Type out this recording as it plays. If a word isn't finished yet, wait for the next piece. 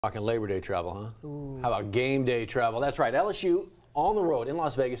Talking Labor Day travel, huh? Ooh. How about game day travel? That's right. LSU on the road in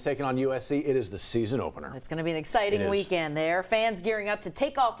Las Vegas taking on USC. It is the season opener. It's going to be an exciting weekend there. Fans gearing up to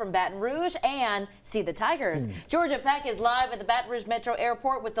take off from Baton Rouge and see the Tigers. Georgia Peck is live at the Baton Rouge Metro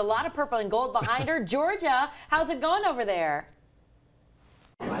Airport with a lot of purple and gold behind her. Georgia, how's it going over there?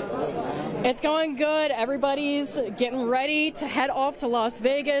 It's going good. Everybody's getting ready to head off to Las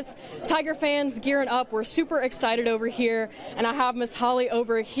Vegas. Tiger fans gearing up. We're super excited over here. And I have Miss Holly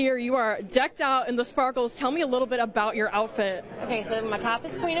over here. You are decked out in the sparkles. Tell me a little bit about your outfit. Okay, so my top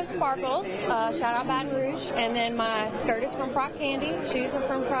is Queen of Sparkles. Shout out Baton Rouge. And then my skirt is from Croc Candy. Shoes are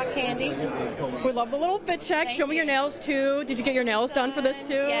from Croc Candy. We love the little fit check. Show me your nails too. Did you get your nails done for this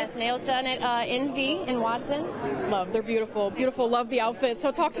too? Yes, nails done at NV in Watson. Love. They're beautiful. Beautiful. Love the outfit.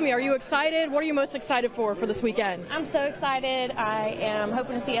 So talk to me. Are you excited? What are you most excited for this weekend? I'm so excited. I am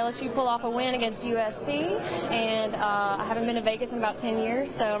hoping to see LSU pull off a win against USC, and I haven't been to Vegas in about 10 years,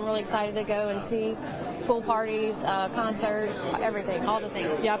 so I'm really excited to go and see pool parties, concert, everything, all the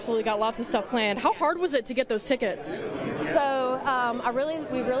things. You absolutely got lots of stuff planned. How hard was it to get those tickets? So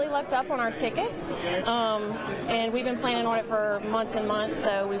we really lucked up on our tickets, and we've been planning on it for months and months,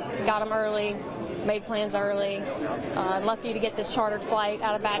 so we got them early. Made plans early. Lucky to get this chartered flight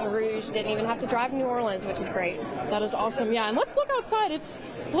out of Baton Rouge. Didn't even have to drive to New Orleans, which is great. That is awesome. Yeah, and let's look outside. It's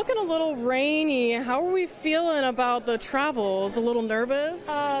looking a little rainy. How are we feeling about the travels? A little nervous?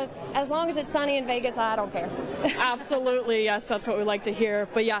 As long as it's sunny in Vegas, I don't care. Absolutely. Yes, that's what we like to hear.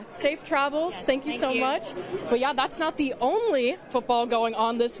 But yeah, safe travels. Yes, thank you so much. But yeah, that's not the only football going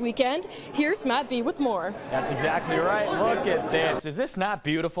on this weekend. Here's Matt V with more. That's exactly right. Look at this. Is this not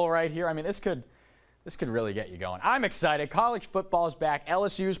beautiful right here? I mean, this could really get you going. I'm excited. College football is back.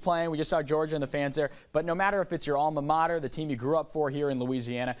 LSU's playing. We just saw Georgia and the fans there. But no matter if it's your alma mater, the team you grew up for here in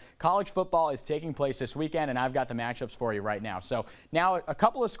Louisiana, college football is taking place this weekend, and I've got the matchups for you right now. So now a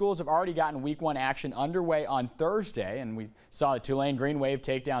couple of schools have already gotten week 1 action underway on Thursday, and we saw the Tulane Green Wave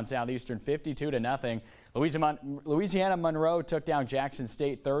take down Southeastern 52-0. Louisiana Monroe took down Jackson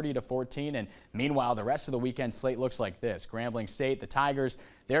State 30-14, and meanwhile the rest of the weekend slate looks like this. Grambling State, the Tigers,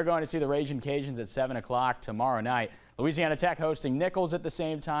 they're going to see the Ragin' Cajuns at 7 o'clock tomorrow night. Louisiana Tech hosting Nichols at the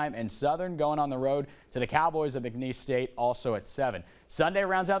same time, and Southern going on the road to the Cowboys of McNeese State also at 7. Sunday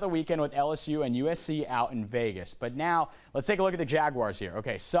rounds out the weekend with LSU and USC out in Vegas. But now let's take a look at the Jaguars here.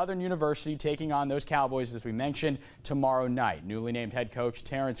 Okay, Southern University taking on those Cowboys, as we mentioned, tomorrow night. Newly named head coach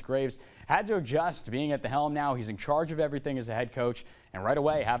Terrence Graves had to adjust to being at the helm now. He's in charge of everything as a head coach, and right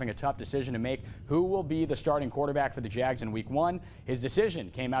away having a tough decision to make who will be the starting quarterback for the Jags in week 1. His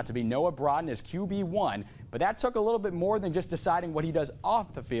decision came out to be Noah Broughton as QB1, but that took a little bit more than just deciding what he does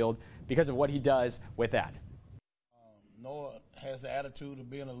off the field because of what he does with that. Noah has the attitude of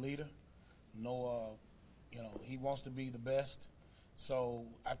being a leader. Noah, he wants to be the best. So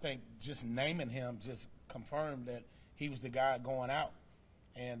I think just naming him just confirmed that he was the guy going out.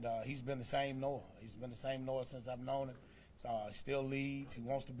 And he's been the same Noah. He's been the same Noah since I've known him. He still leads. He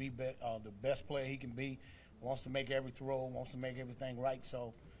wants to be the best player he can be. Wants to make every throw. Wants to make everything right.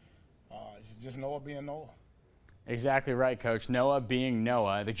 So it's just Noah being Noah. Exactly right, Coach. Noah being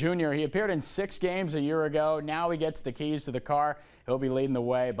Noah. The junior, he appeared in 6 games a year ago. Now he gets the keys to the car. He'll be leading the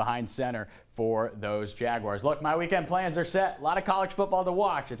way behind center for those Jaguars. Look, my weekend plans are set. A lot of college football to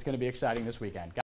watch. It's going to be exciting this weekend.